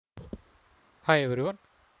Hi everyone,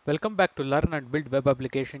 welcome back to Learn and Build Web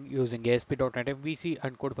Application using ASP.NET MVC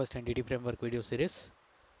and Code First Entity Framework video series.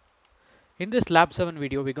 In this Lab 7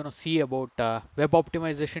 video, we're going to see about web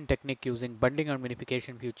optimization technique using bundling and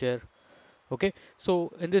minification feature. Okay,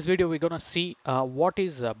 so in this video, we're going to see what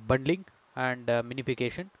is bundling and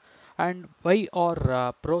minification and why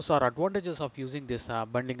are pros or advantages of using this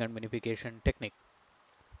bundling and minification technique.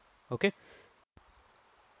 Okay,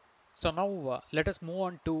 so now let us move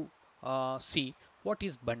on to see what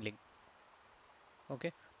is bundling.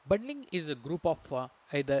 Okay, bundling is a group of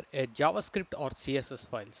either a JavaScript or CSS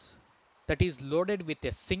files that is loaded with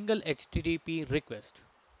a single HTTP request.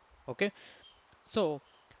 Okay, so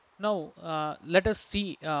now let us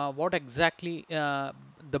see what exactly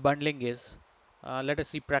the bundling is. Let us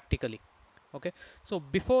see practically. Okay, so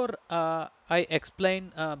before I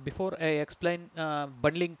explain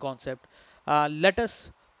bundling concept, let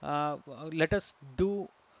us let us do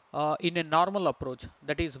in a normal approach,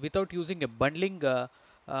 that is without using a bundling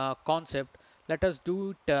concept. Let us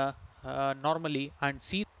do it normally and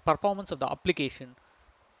see performance of the application.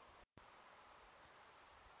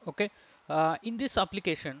 Okay, in this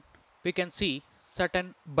application we can see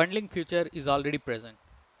certain bundling feature is already present.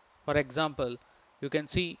 For example, you can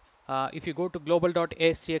see if you go to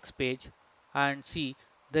global.ascx page and see,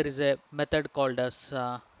 there is a method called as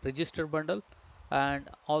register bundle, and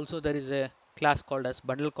also there is a class called as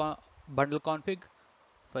bundle config.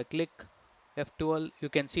 If I click F12, you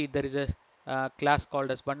can see there is a class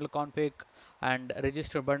called as bundle config and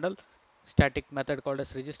register bundle, static method called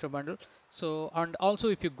as register bundle. So, and also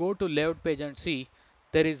if you go to layout page and see,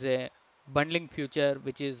 there is a bundling feature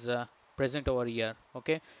which is present over here.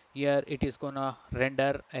 Okay, here it is gonna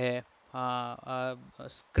render a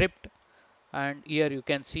script, and here you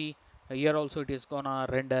can see here also it is gonna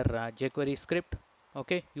render jQuery script.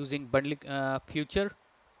 Okay, using bundling feature.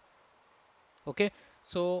 Okay,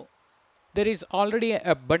 so there is already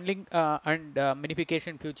a bundling and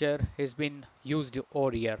minification feature has been used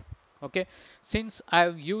over here. Okay, since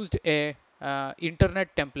I've used a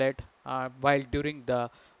internet template while during the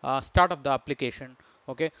start of the application.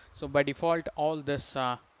 Okay, so by default all this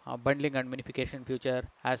bundling and minification feature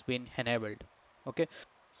has been enabled. Okay,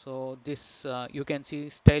 so this you can see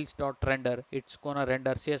styles.render, it's gonna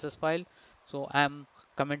render CSS file. So I'm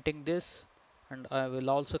commenting this, and I will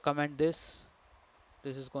also comment this.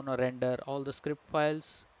 This is going to render all the script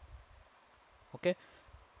files. Okay,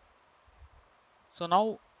 so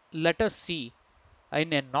now let us see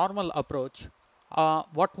in a normal approach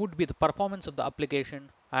what would be the performance of the application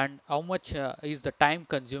and how much is the time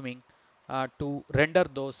consuming to render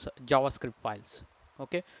those JavaScript files.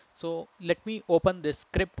 Okay, so let me open this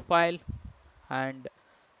script file, and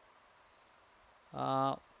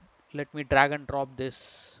uh, let me drag and drop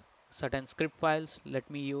this certain script files. Let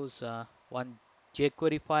me use one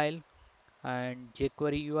jQuery file and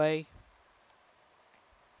jQuery UI,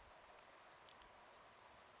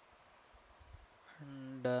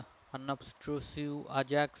 and unobtrusive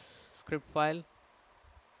Ajax script file,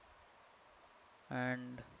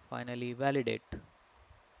 and finally validate.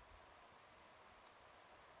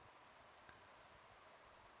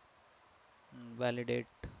 Validate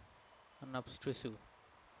unobtrusive.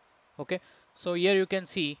 Okay, so here you can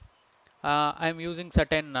see I'm using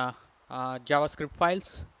certain JavaScript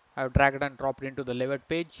files. I've dragged and dropped into the layout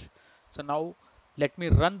page. So now let me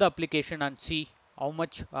run the application and see how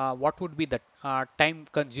much what would be the time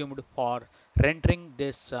consumed for rendering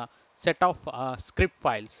this set of script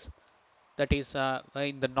files, that is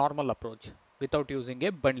in the normal approach without using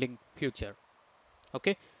a bundling feature.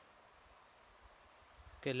 Okay,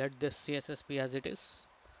 okay, let this CSS be as it is.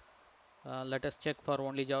 Let us check for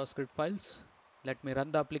only JavaScript files. Let me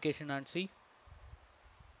run the application and see.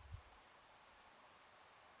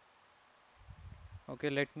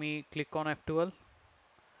 Okay, let me click on F12.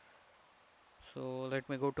 So let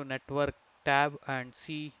me go to network tab and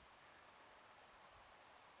see.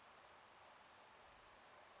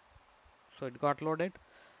 So it got loaded.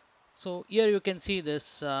 So here you can see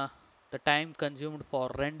this the time consumed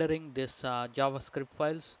for rendering this JavaScript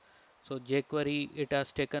files. So jQuery, it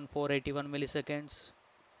has taken 481 milliseconds,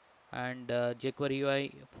 and jQuery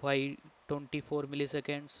UI 524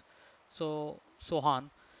 milliseconds, so on.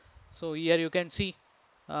 So here you can see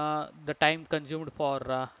the time consumed for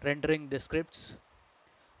rendering the scripts.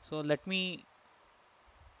 So let me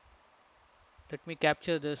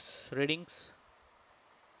capture this readings.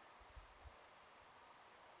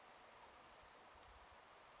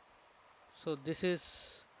 So this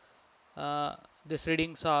is these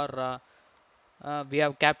readings are we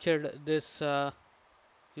have captured this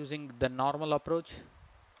using the normal approach.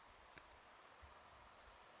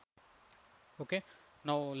 Okay,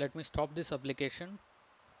 now let me stop this application,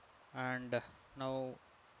 and now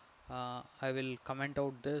I will comment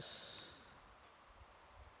out this.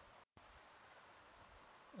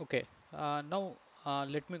 Okay, now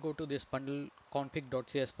let me go to this bundle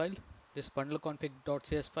config.cs file. This bundle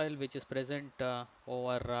config.cs file, which is present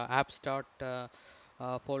over app start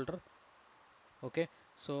folder. Okay,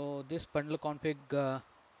 so this bundle config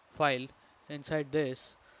file, inside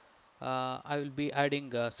this I will be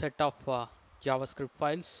adding a set of JavaScript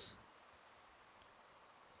files.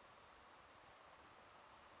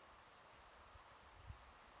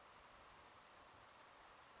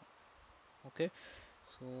 Okay,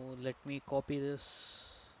 so let me copy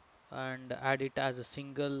this and add it as a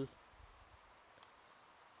single.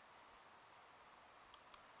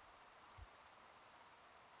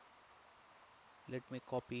 Let me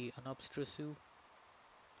copy unobtrusive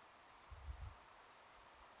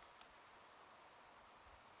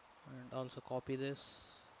and also copy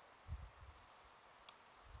this.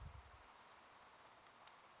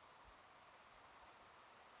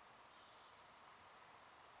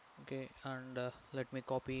 Okay, and let me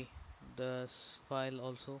copy this file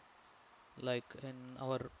also, like in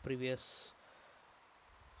our previous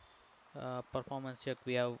performance check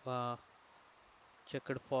we have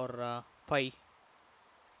checked for 5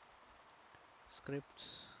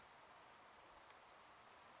 scripts.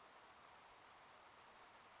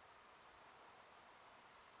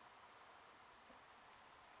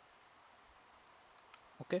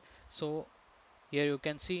 Okay, so here you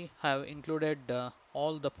can see I have included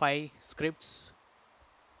all the 5 scripts.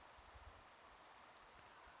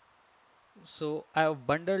 So I have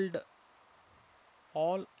bundled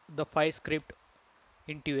all the 5 script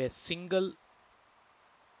into a single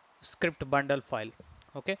script bundle file.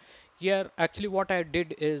 Okay, here actually what I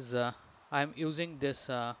did is I'm using this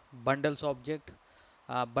bundles object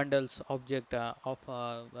of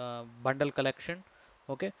bundle collection.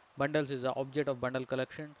 Okay, bundles is the object of bundle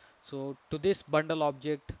collection. So to this bundle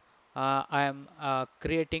object I am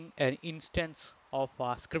creating an instance of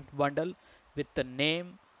script bundle with the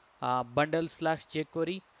name bundle slash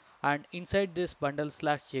jQuery, and inside this bundle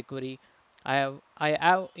slash jQuery I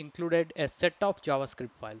have included a set of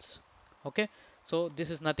JavaScript files. Okay, so this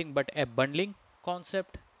is nothing but a bundling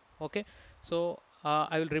concept. Okay, so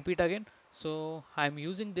I will repeat again. So I'm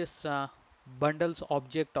using this bundles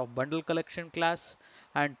object of bundle collection class,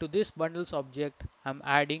 and to this bundles object I'm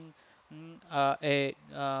adding a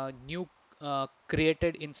new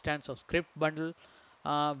created instance of script bundle,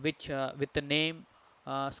 which with the name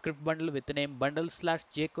script bundle with the name bundle slash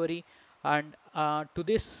jQuery, and to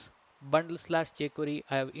this bundle slash jQuery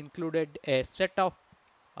I have included a set of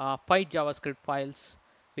 5 JavaScript files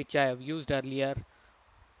which I have used earlier.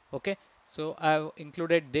 Okay, so I have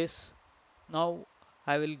included this. Now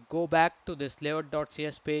I will go back to this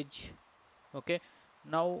layout.cs page. Okay,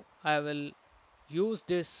 now I will use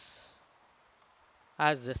this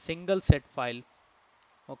as a single set file.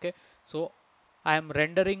 Okay, so I am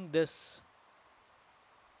rendering this.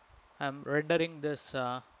 A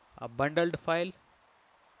bundled file.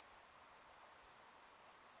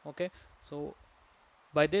 Okay, so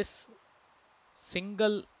by this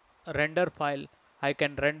single render file I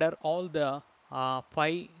can render all the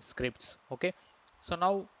 5 scripts. Okay, so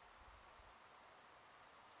now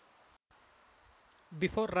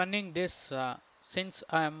before running this, since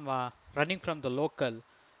I am running from the local,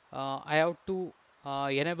 I have to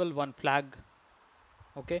enable one flag.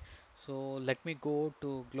 Okay, so let me go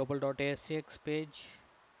to global.asx page,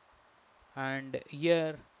 and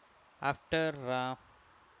here after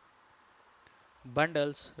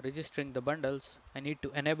bundles, registering the bundles, I need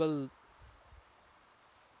to enable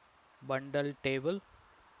bundle table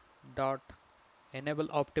dot enable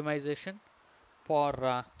optimization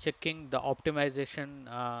for checking the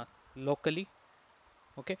optimization locally.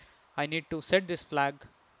 Okay, I need to set this flag.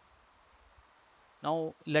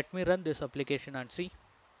 Now let me run this application and see.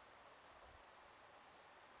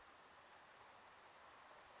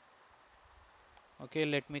 Okay,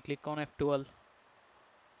 let me click on F12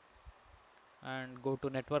 and go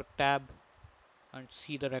to network tab and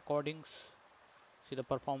see the recordings, see the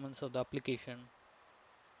performance of the application.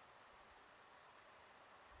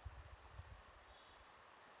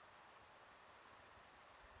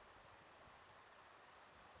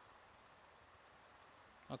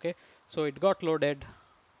 Okay, so it got loaded.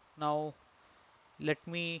 Now let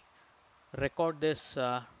me record this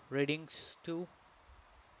readings too.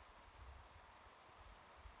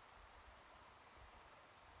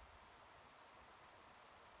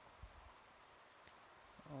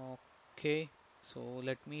 Okay, so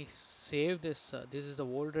let me save this. This is the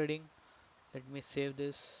old reading. Let me save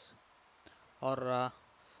this. or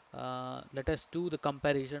let us do the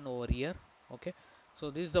comparison over here. Okay,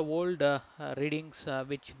 so this is the old readings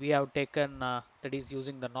which we have taken, that is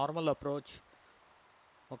using the normal approach.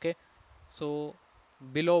 Okay, so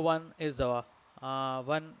below one is the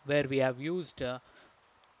one where we have used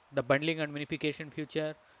the bundling and minification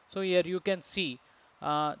feature. So here you can see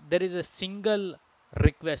there is a single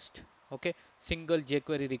request. Okay, single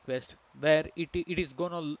jQuery request where it is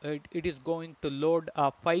going to load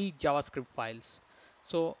 5 JavaScript files.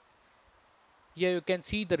 So here you can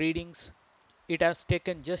see the readings. It has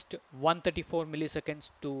taken just 134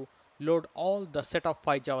 milliseconds to load all the set of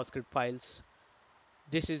 5 JavaScript files.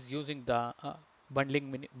 This is using the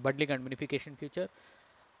bundling and minification feature.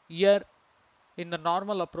 Here in the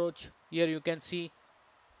normal approach, here you can see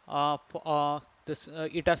this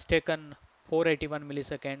it has taken 481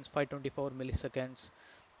 milliseconds, 524 milliseconds.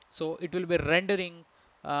 So it will be rendering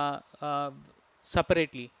uh, uh,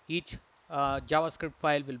 separately. Each JavaScript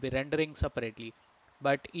file will be rendering separately.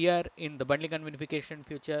 But here in the bundling and minification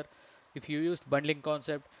feature, if you use bundling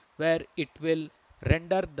concept, where it will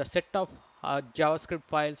render the set of JavaScript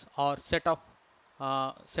files or set of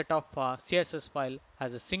CSS file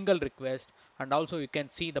as a single request, and also you can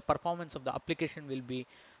see the performance of the application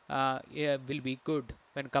yeah, will be good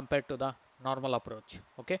when compared to the normal approach.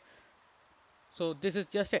 Okay, so this is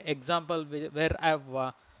just an example where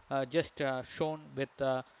I've just shown with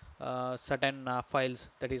certain files,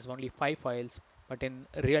 that is only 5 files, but in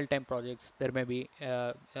real-time projects there may be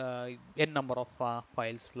n number of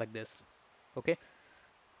files like this. Okay,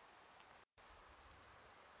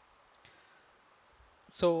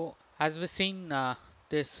 so as we've seen,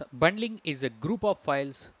 this bundling is a group of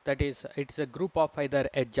files, that is it's a group of either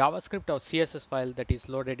a JavaScript or CSS file that is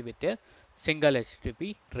loaded with a single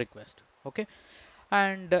HTTP request. Okay,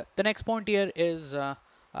 and the next point here is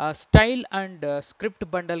style and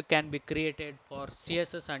script bundle can be created for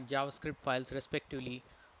CSS and JavaScript files respectively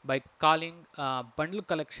by calling bundle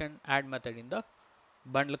collection add method in the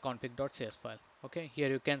bundle config.cs file. Okay, here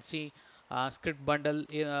you can see script bundle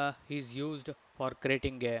is used for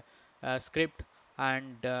creating a script,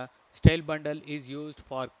 and style bundle is used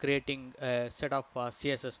for creating a set of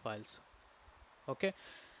CSS files. Okay,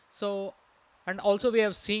 so and also we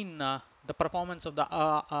have seen the performance of the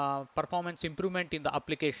performance improvement in the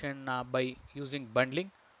application by using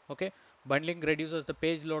bundling. Okay, bundling reduces the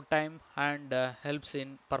page load time and helps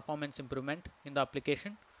in performance improvement in the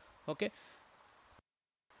application. Okay,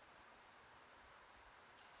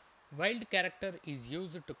 wild character is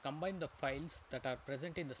used to combine the files that are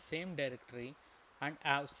present in the same directory and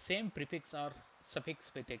have same prefix or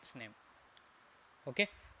suffix with its name. Okay,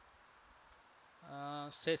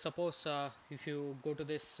 say suppose if you go to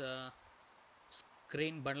this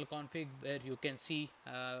screen bundle config, where you can see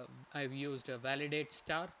I've used a validate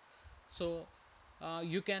star. So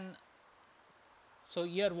you can, so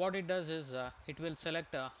here what it does is it will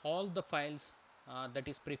select all the files that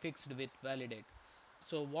is prefixed with validate.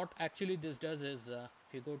 So what actually this does is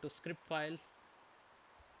if you go to script file,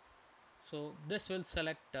 so this will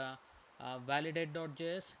select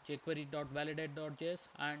validate.js, jQuery.validate.js,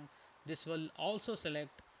 and this will also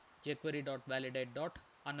select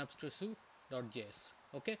jQuery.validate.unobtrusive.js.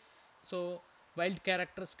 Okay, so wild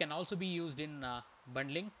characters can also be used in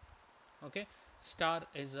bundling. Okay, star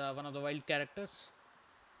is one of the wild characters,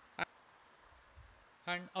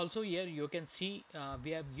 and also here you can see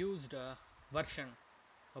we have used version.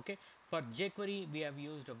 Okay, for jQuery we have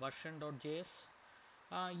used version.js.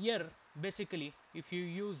 Here basically if you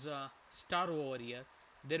use star over here,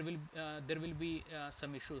 there will be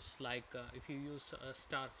some issues, like if you use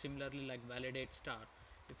star similarly like validate star,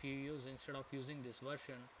 if you use, instead of using this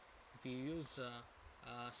version, if you use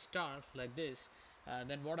star like this,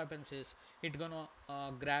 then what happens is it gonna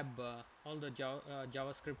grab all the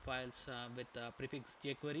JavaScript files with prefix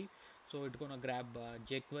jQuery. So it's gonna grab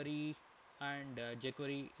jQuery and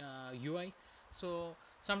jQuery UI. So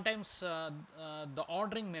sometimes the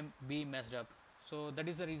ordering may be messed up. So that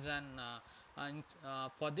is the reason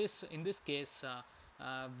for this, in this case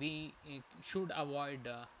we should avoid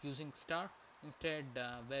using star. Instead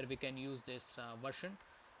where we can use this version.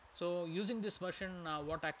 So using this version,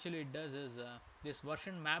 what actually it does is this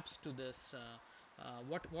version maps to this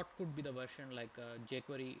what could be the version, like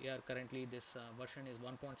jQuery. Here currently this version is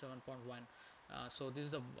 1.7.1. So this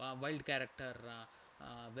is the wild character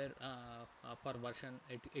where for version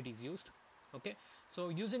it is used. Okay, so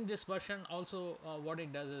using this version also what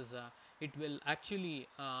it does is it will actually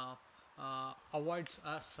avoids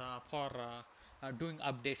us for doing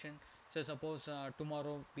updation. So suppose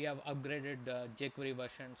tomorrow we have upgraded jQuery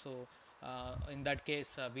version, so in that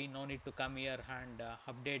case we no need to come here and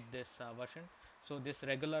update this version. So this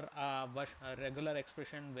regular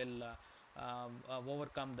expression will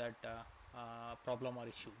overcome that problem or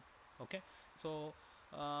issue. Okay, so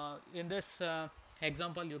in this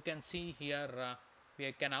example you can see here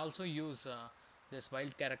we can also use this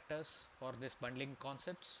wild characters for this bundling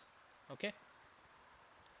concepts. Okay,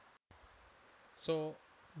 so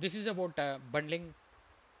this is about bundling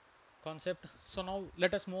concept. So now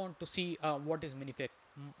let us move on to see what is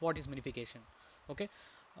minification. Okay,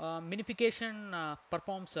 minification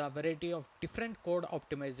performs a variety of different code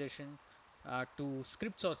optimization to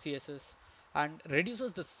scripts or css, and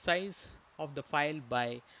reduces the size of the file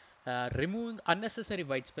by removing unnecessary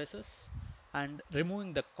white spaces, and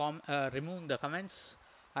removing the comments,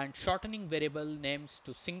 and shortening variable names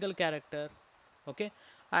to single character. Okay,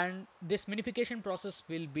 and this minification process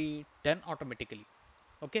will be done automatically.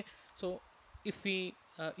 Okay, so if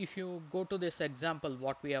you go to this example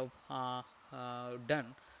what we have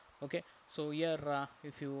done. Okay, so here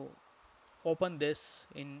if you open this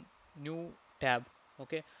in new tab.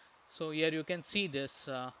 Okay, so here you can see this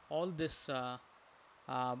all this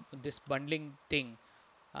bundling thing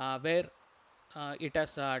where it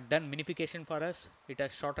has done minification for us. It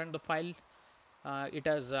has shortened the file. It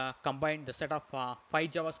has combined the set of 5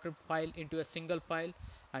 JavaScript file into a single file,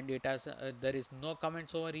 and it has there is no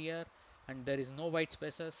comments over here, and there is no white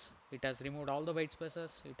spaces. It has removed all the white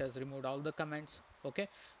spaces. It has removed all the comments. Okay,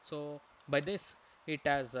 so by this it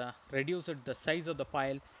has reduced the size of the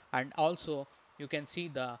file, and also you can see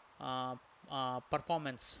the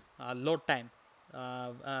performance load time.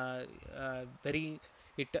 Very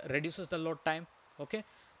it reduces the load time. Okay,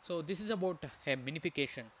 so this is about a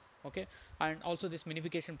minification. Okay, and also this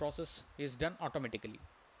minification process is done automatically.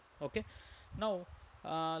 Okay, now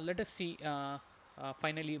let us see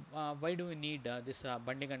finally why do we need this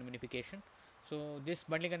bundling and minification. So this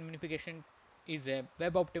bundling and minification is a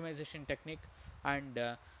web optimization technique, and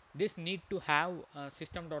this need to have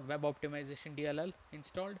system.web optimization DLL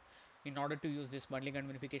installed in order to use this bundling and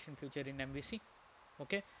minification feature in MVC.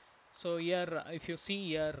 Okay, so here if you see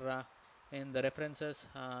here in the references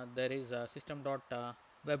there is a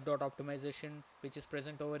system.web optimization which is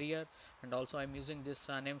present over here, and also I'm using this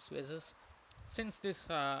namespaces. Since this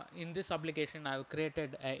in this application I have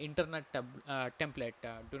created an internet template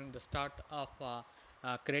during the start of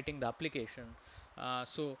creating the application.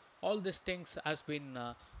 So all these things has been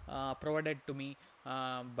provided to me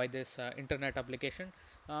by this internet application.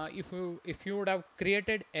 If you would have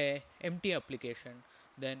created a empty application,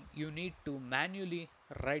 then you need to manually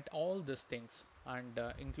write all these things and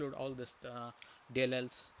include all this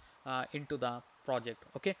DLLs into the project.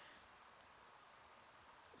 Okay,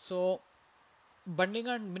 so bundling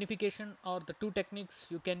and minification are the two techniques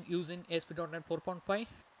you can use in ASP.NET 4.5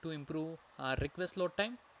 to improve request load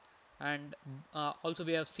time. And also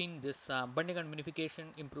we have seen this bundling and minification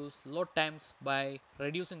improves load times by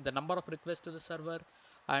reducing the number of requests to the server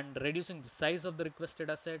and reducing the size of the requested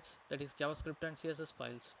assets, that is JavaScript and CSS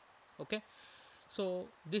files. Okay, so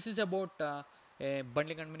this is about a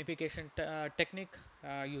bundling and minification technique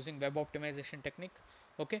using web optimization technique.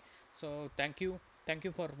 Okay, so thank you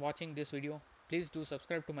for watching this video. Please do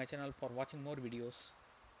subscribe to my channel for watching more videos.